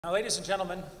Now, ladies and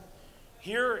gentlemen,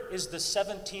 here is the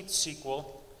 17th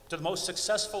sequel to the most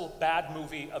successful bad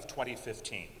movie of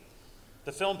 2015.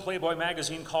 The film Playboy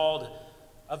magazine called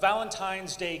A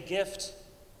Valentine's Day Gift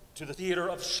to the Theater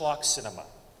of Schlock Cinema.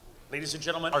 Ladies and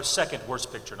gentlemen, our second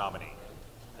Worst Picture nominee.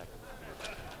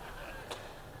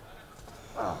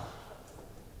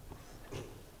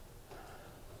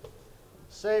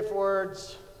 Safe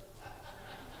words.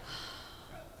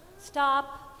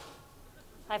 Stop.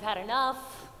 I've had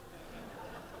enough.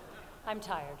 I'm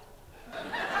tired.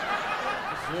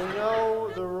 You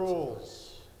know the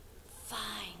rules. Fine,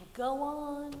 go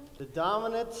on. The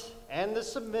dominant and the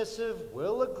submissive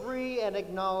will agree and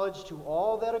acknowledge to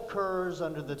all that occurs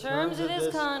under the terms of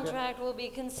this contract will be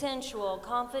consensual,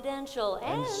 confidential,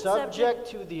 and subject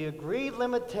to the agreed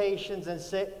limitations and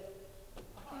say...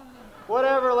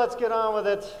 Whatever, let's get on with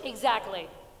it. Exactly.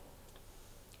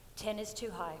 10 is too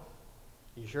high.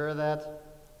 You sure of that?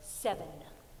 7.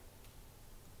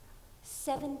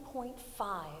 7.5,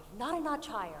 not a notch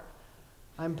higher.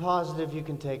 I'm positive you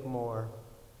can take more.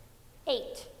 8.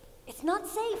 It's not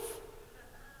safe.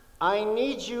 I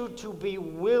need you to be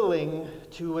willing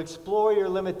to explore your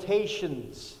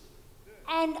limitations.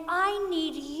 And I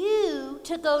need you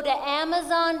to go to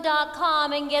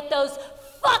Amazon.com and get those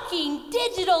fucking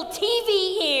digital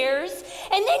TV ears,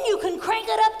 and then you can crank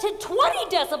it up to 20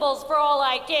 decibels for all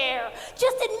I care.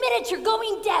 Just admit it, you're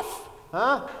going deaf.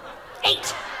 Huh?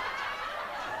 8.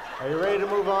 Are you ready to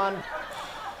move on?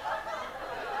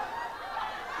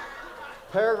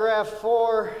 Paragraph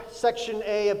 4, Section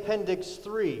A, Appendix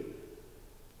 3.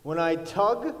 When I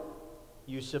tug,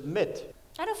 you submit.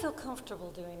 I don't feel comfortable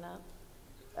doing that.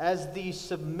 As the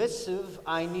submissive,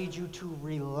 I need you to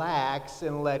relax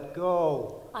and let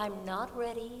go. I'm not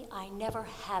ready. I never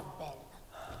have been.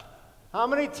 How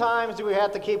many times do we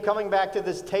have to keep coming back to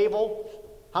this table?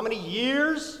 How many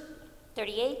years?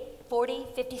 38, 40,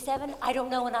 57, I don't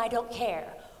know and I don't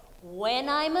care. When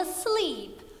I'm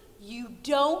asleep, you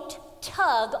don't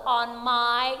tug on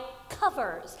my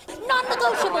covers.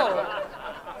 Non-negotiable.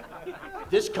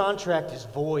 This contract is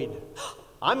void.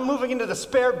 I'm moving into the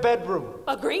spare bedroom.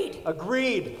 Agreed.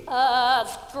 Agreed.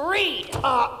 Agreed.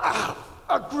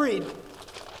 Agreed.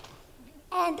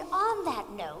 And on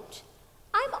that note,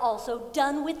 I'm also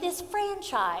done with this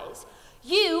franchise.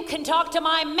 You can talk to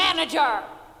my manager.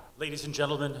 Ladies and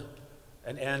gentlemen,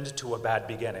 an end to a bad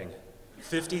beginning.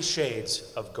 50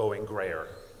 Shades of Going Grayer.